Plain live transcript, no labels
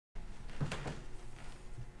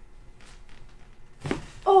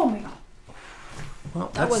Well,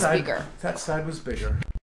 that was bigger. That side was bigger.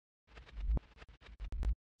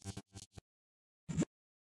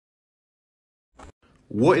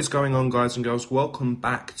 What is going on, guys and girls? Welcome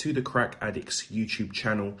back to the Crackaddictz YouTube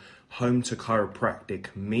channel, home to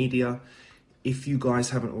chiropractic media. If you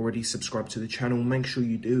guys haven't already subscribed to the channel, make sure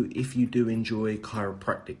you do. If you do enjoy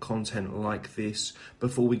chiropractic content like this,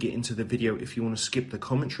 before we get into the video, if you want to skip the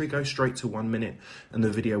commentary, go straight to 1 minute and the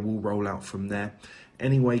video will roll out from there.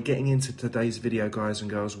 Anyway, getting into today's video, guys and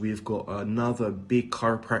girls, we've got another big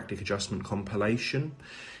chiropractic adjustment compilation.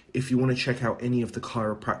 If you want to check out any of the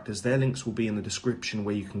chiropractors, their links will be in the description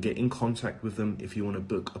where you can get in contact with them if you want to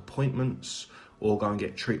book appointments or go and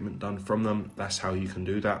get treatment done from them. That's how you can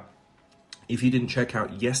do that. If you didn't check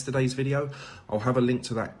out yesterday's video, I'll have a link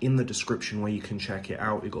to that in the description where you can check it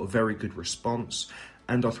out. It got a very good response,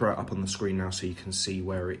 and I'll throw it up on the screen now so you can see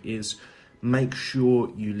where it is. Make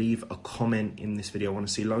sure you leave a comment in this video. I want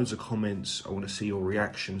to see loads of comments. I want to see your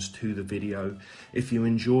reactions to the video. If you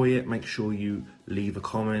enjoy it, make sure you leave a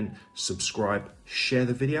comment, subscribe, share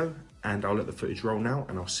the video, and I'll let the footage roll now,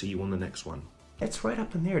 and I'll see you on the next one. It's right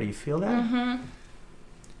up in there. Do you feel that? Mm-hmm.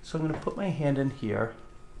 So I'm going to put my hand in here.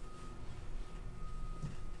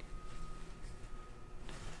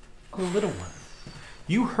 A little one.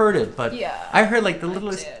 You heard it, but yeah, I heard like the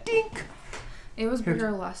littlest dink. It was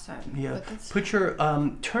bigger last time. Yeah. Put your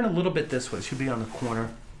turn a little bit this way. It should be on the corner.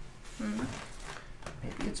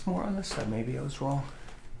 Maybe it's more on this side. Maybe I was wrong.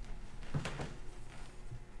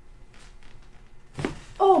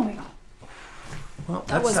 Oh my god. Well,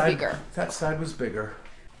 that was bigger. That side was bigger.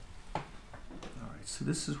 All right. So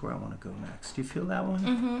this is where I want to go next. Do you feel that one?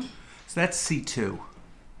 Mm-hmm. So that's C2.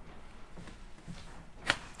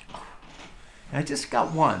 And I just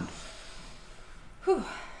got one. Whew.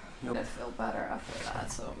 Yep. I feel better after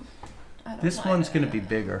that, so I don't this one's going to be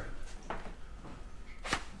bigger.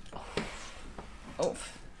 Oh.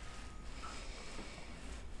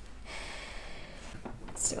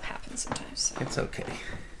 It still happens sometimes. So. It's okay.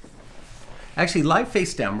 Actually, lie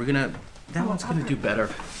face down. We're going to... That one's going to do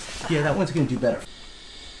better. Yeah, that one's going to do better.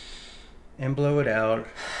 And blow it out.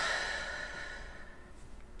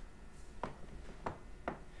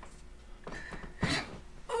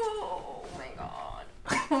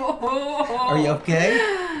 Are you okay?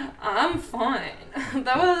 I'm fine.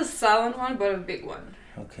 That was a silent one, but a big one.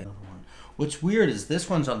 Okay. What's weird is this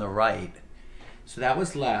one's on the right. So that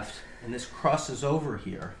was left, and this crosses over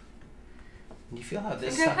here. And you feel how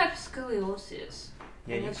this... I think I had scoliosis.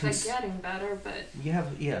 Yeah, and it's like getting better, but... You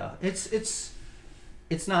have, yeah. It's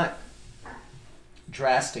not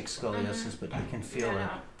drastic scoliosis, but you can feel it.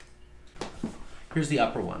 Here's the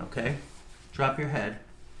upper one, okay? Drop your head.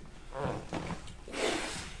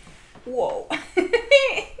 Whoa.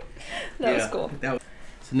 That was cool. So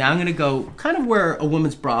now I'm going to go kind of where a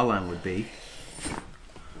woman's bra line would be.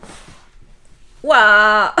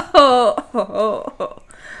 Wow.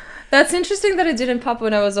 That's interesting that it didn't pop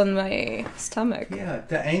when I was on my stomach. Yeah,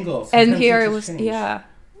 the angle. And here it was, yeah.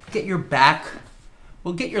 Get your back,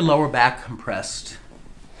 well, get your lower back compressed.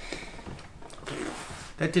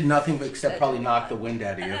 That did nothing but except probably knock the wind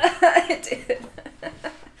out of you. It did.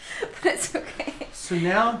 But it's okay. So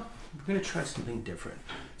now we're going to try something different.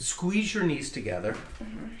 Squeeze your knees together.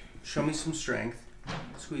 Show me some strength.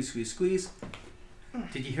 Squeeze, squeeze, squeeze.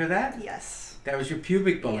 Did you hear that? Yes. That was your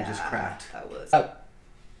pubic bone just cracked. That was.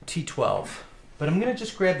 T12. But I'm going to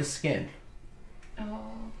just grab the skin. Oh,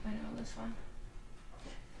 I know this one.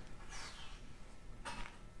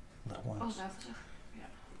 Little ones. Oh, that's yeah.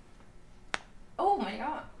 Oh my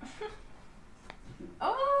god.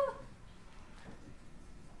 Oh.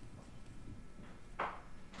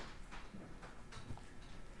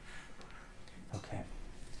 Okay.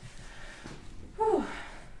 Whew.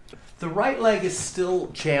 The right leg is still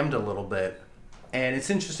jammed a little bit, and it's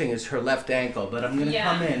interesting, it's her left ankle, but I'm going to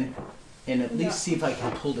come in and at least see if I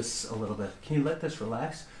can pull this a little bit. Can you let this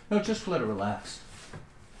relax? No, just let it relax.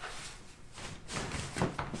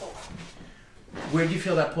 Where do you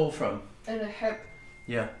feel that pull from? In the hip.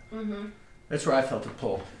 Yeah. Mm-hmm. That's where I felt it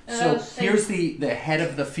pull. And so here's the head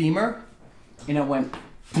of the femur, and it went...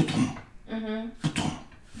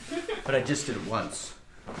 But I just did it once.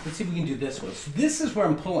 Let's see if we can do this one. So this is where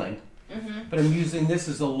I'm pulling, but I'm using this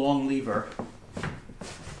as a long lever.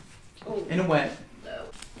 Oh. And it went. No.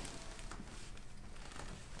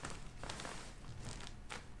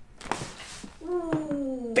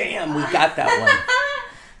 Ooh. Bam! We got that one.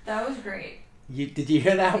 That was great. Did you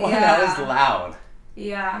hear that one? Yeah. That was loud.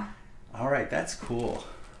 Yeah. All right, that's cool.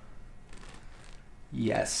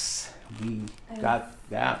 Yes, we got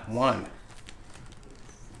that one.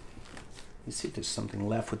 Let's see if there's something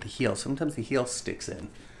left with the heel. Sometimes the heel sticks in.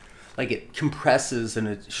 like it compresses, and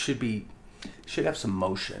it should have some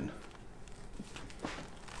motion.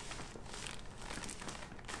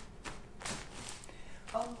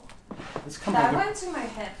 Oh, That went to my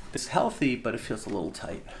hip. It's healthy, but it feels a little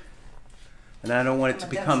tight. And I don't want it to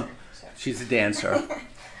become, she's a dancer.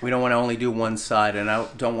 We don't want to only do one side, and I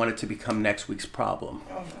don't want it to become next week's problem.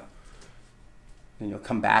 Oh, no. And you'll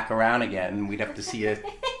come back around again, and we'd have to see it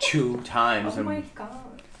 2 times. Oh my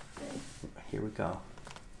God. Here we go.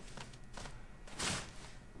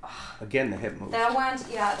 Again, the hip moves. That went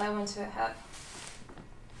to a hip.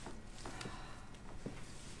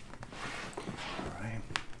 All right.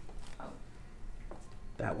 Oh.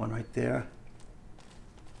 That one right there.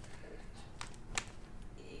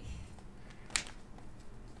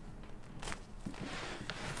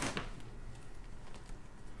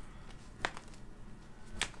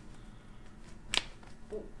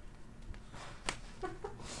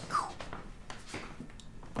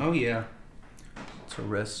 Oh yeah, it's a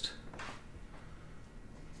wrist.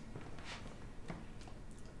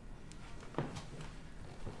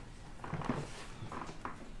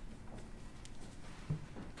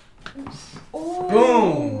 Oh.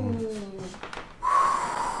 Boom!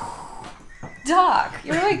 Doc,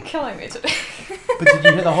 you're like killing me today. But did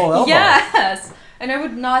you hear the whole elbow? Yes! And I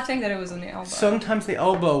would not think that it was in the elbow. Sometimes the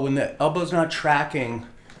elbow, when the elbow's not tracking,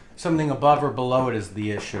 something above or below it is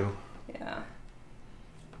the issue. Yeah.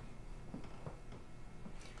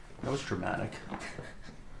 That was dramatic.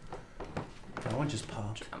 That one just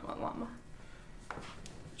popped. Llama.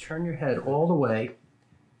 Turn your head all the way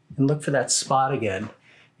and look for that spot again.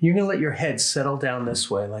 You're going to let your head settle down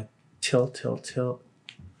this way, like tilt, tilt, tilt.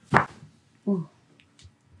 Ooh.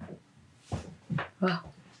 Wow.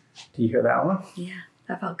 Do you hear that one? Yeah,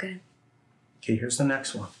 that felt good. Okay, here's the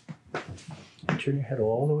next one. Turn your head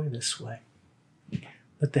all the way this way.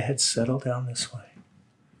 Let the head settle down this way.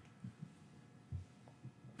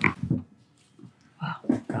 Wow.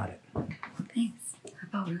 Got it. Thanks.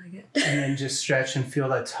 That felt really good. And then just stretch and feel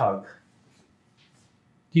that tug.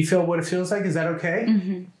 Do you feel what it feels like? Is that okay?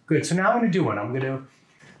 Mm-hmm. Good. So now I'm going to do one. I'm going to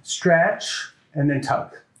stretch and then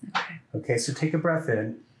tug. Okay. Okay, so take a breath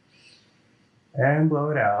in and blow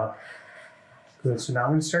it out. Good. So now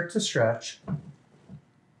I'm going to start to stretch.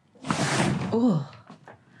 Oh,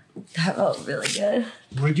 that felt really good.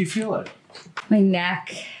 Where'd you feel it? My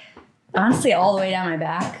neck. Honestly, all the way down my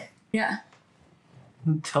back. Yeah.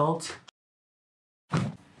 And tilt.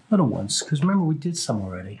 Little ones, because remember we did some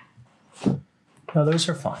already. No, those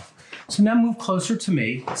are fine. So now move closer to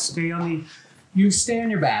me. You stay on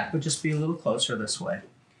your back, but just be a little closer this way.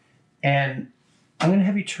 And I'm going to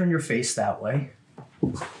have you turn your face that way.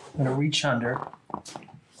 I'm going to reach under.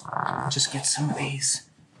 Just get some of these.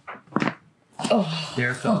 Oh.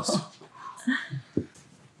 There it goes.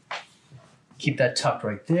 Keep that tucked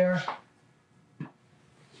right there.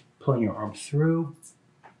 Pulling your arm through.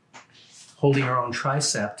 Holding your own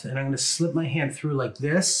tricep. And I'm going to slip my hand through like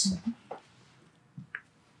this.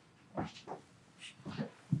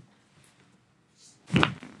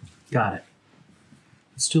 Got it.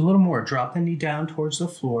 Let's do a little more. Drop the knee down towards the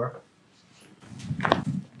floor.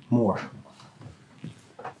 More.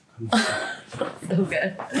 So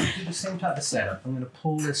good. Do the same type of setup. I'm going to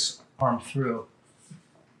pull this arm through.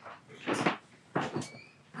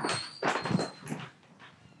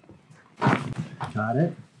 Got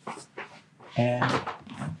it. And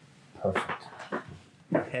perfect.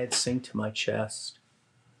 Head sink to my chest.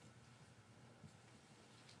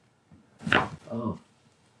 Oh.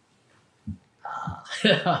 Oh,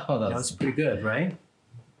 That that was pretty good, right?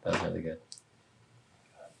 was really good.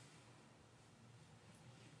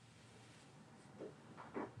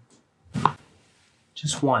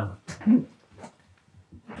 Just one.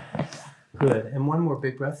 Good. And one more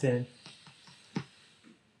big breath in.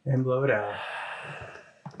 And blow it out.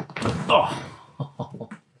 Oh.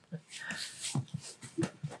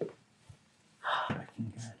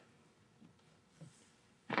 Looking good.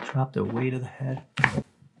 Drop the weight of the head.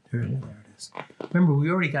 There it is. Remember, we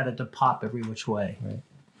already got it to pop every which way. Right.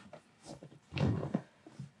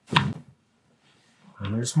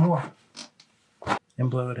 And there's more. And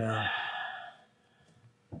blow it out.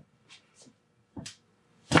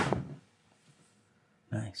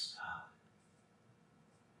 Nice.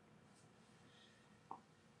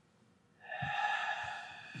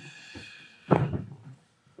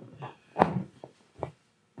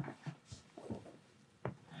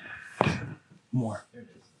 More. There it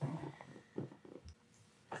is.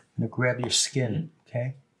 I'm gonna grab your skin,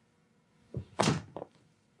 okay?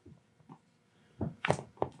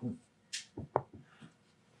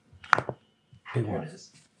 Big There one. it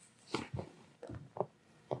is.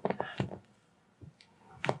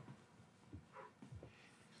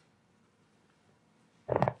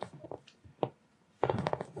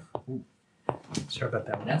 Sorry about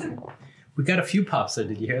that one. We got a few pops though.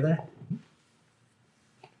 Did you hear that?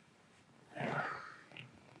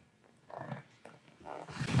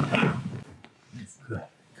 Good.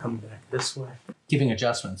 Come back this way. Giving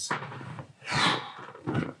adjustments.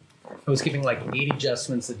 I was giving like 8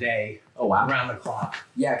 adjustments a day. Oh wow. Around the clock.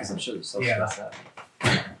 Yeah, because I'm sure there's so Yeah. much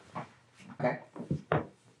that.